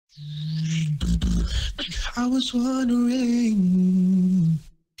I was wondering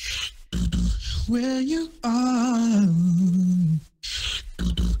where you are.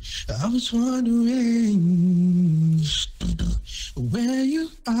 I was wondering where you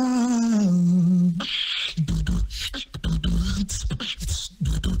are.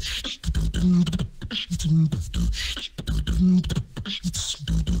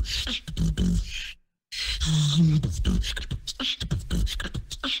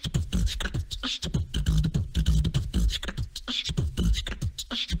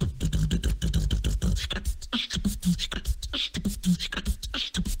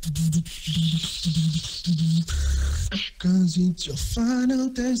 Cause it's your final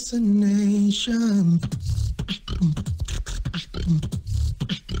destination.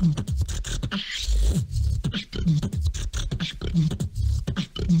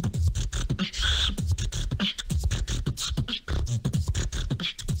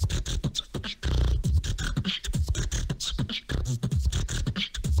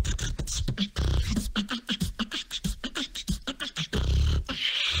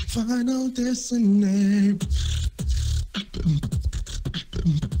 Final destination.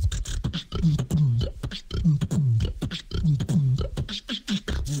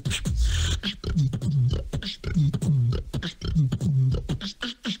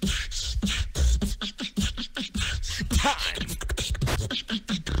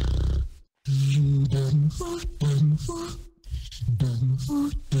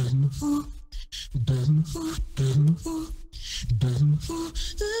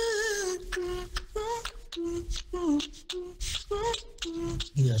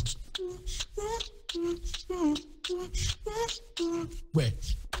 Yes.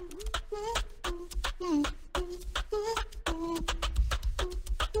 Wait.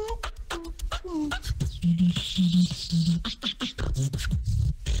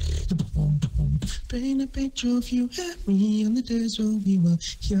 Paint a picture of you and me on the days when we were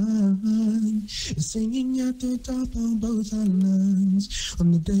young, singing at the top of both our lungs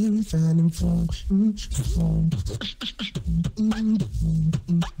on the day we found him from.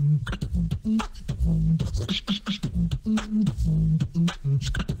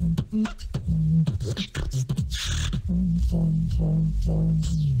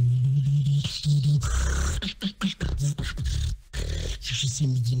 You should see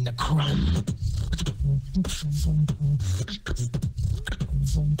me in the crowd.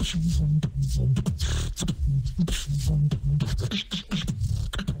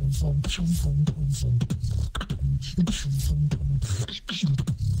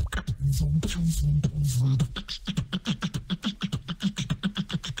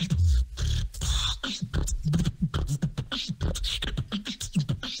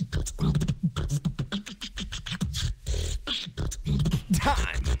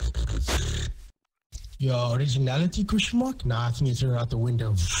 Your originality, question mark? Nah, I think it's out the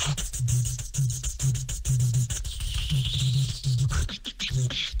window.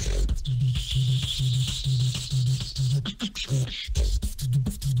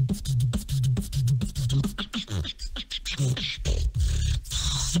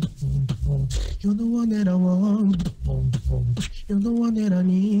 You're the one that I want. You're the one that I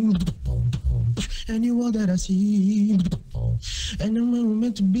need. And you're all that I see. And I'm where we're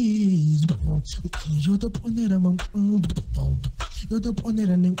meant to be. You're the one that I'm on. You're the one that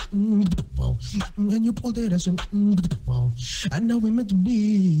I need. And you're all that I see. I know we're meant to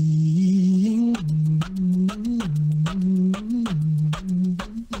be.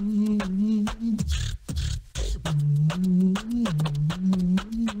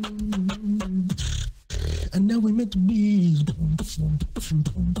 And now we meant to be.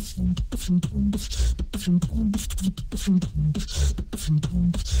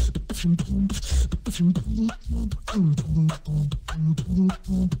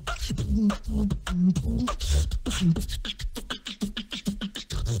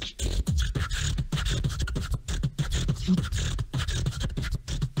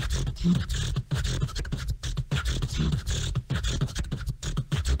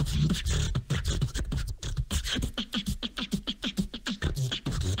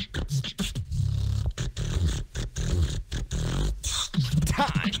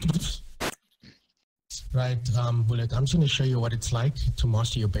 Right, Bullet, I'm just going to show you what it's like to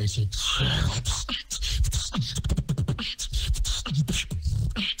master your basics.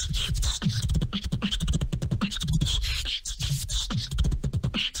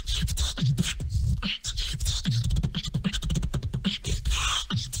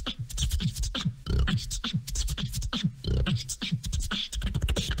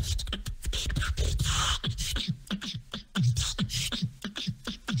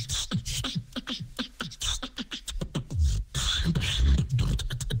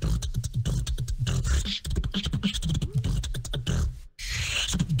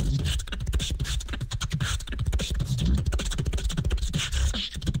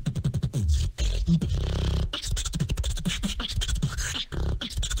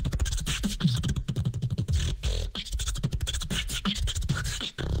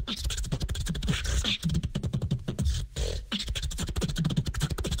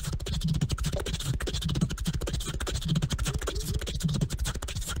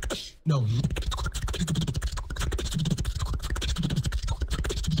 No.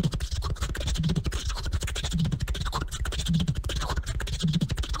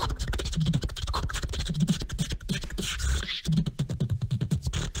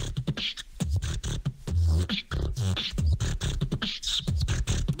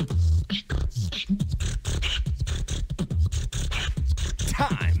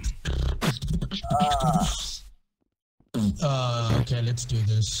 Time. Okay, let's do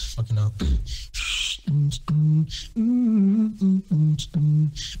this. Fucking up.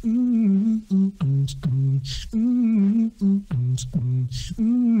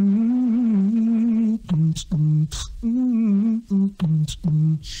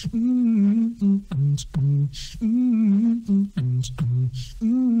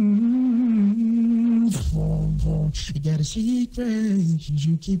 You got a secret,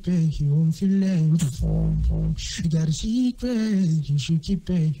 you keep it, you won't feel it. You got a secret, you should keep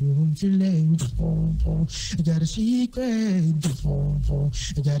it, you won't feel it. You got a secret,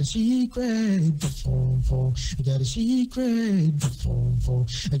 you got a secret, you got a secret,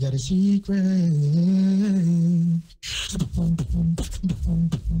 I got a secret.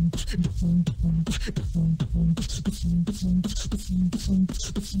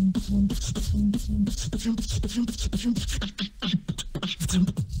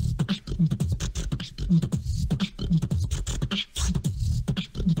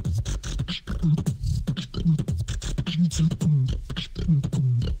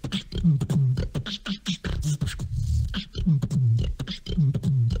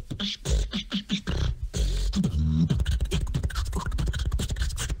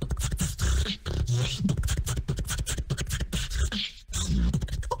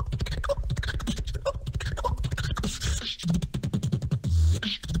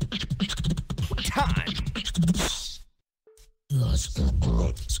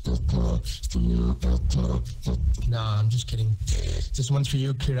 Nah, I'm just kidding. This one's for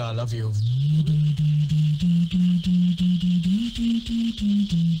you, Kira. I love you.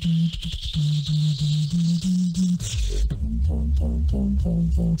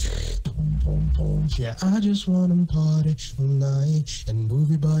 Yeah, I just wanna party all night and move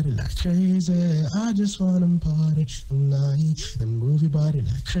your body like crazy. I just wanna party all night and move your body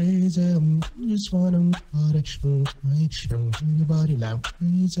like crazy. I just wanna party all night and move your body like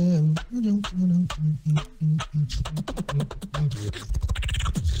crazy. I don't wanna.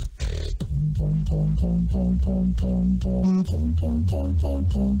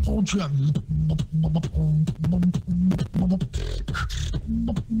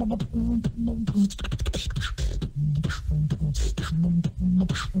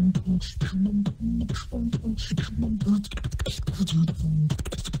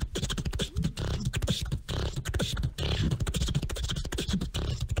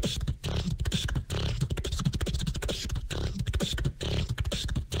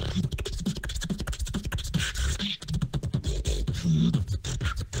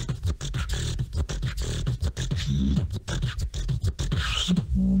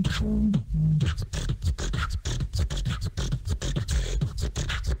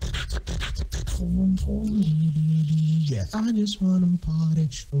 Yeah, I just wanna party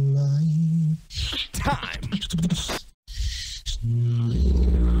all night. Time.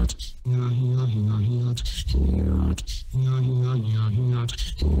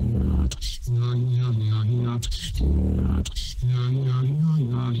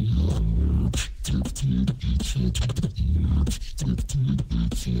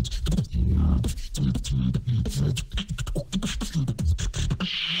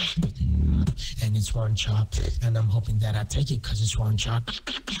 And it's one chop, and I'm hoping that I take it cause it's one chop.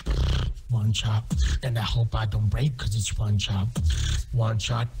 One chop, and I hope I don't break cause it's one chop. One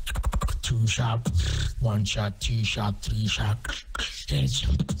shot, two shot, one shot, two shot, three shot. It's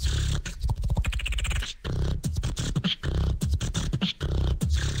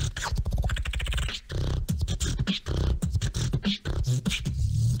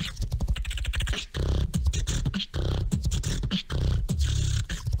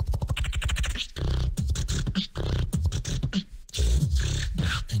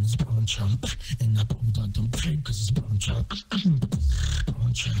chump, and I pulled out the break cause it's brown chump.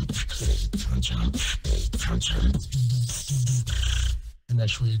 Brown chump, brown chump, brown chump. And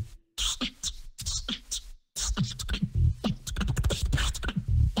that's sweet.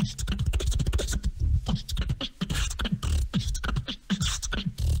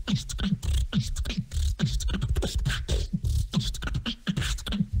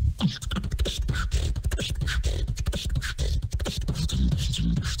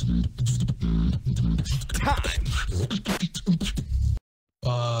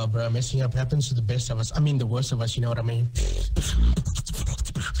 bro, messing up happens to the best of us. I mean, the worst of us, you know what I mean?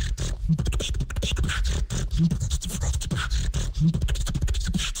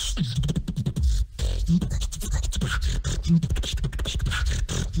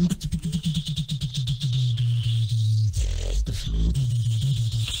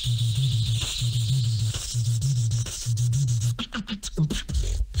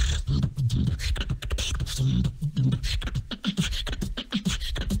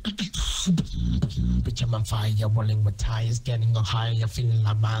 Bitch, I'm on fire, rolling with tires, getting on higher, feeling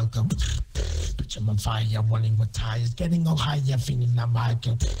like Malcolm. Bitch, I'm on fire, rolling with tires, getting on higher, feeling like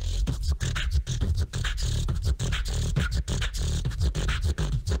Malcolm.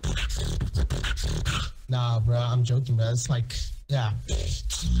 Nah, bro, I'm joking, bro. It's like, yeah.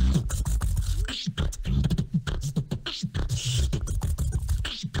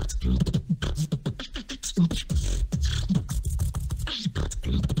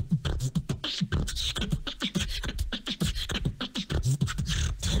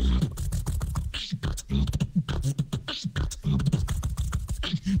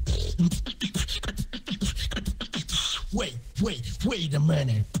 Wait a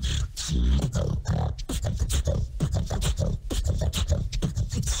minute.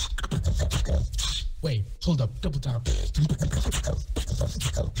 Wait, hold up, double down.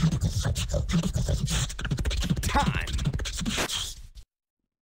 Time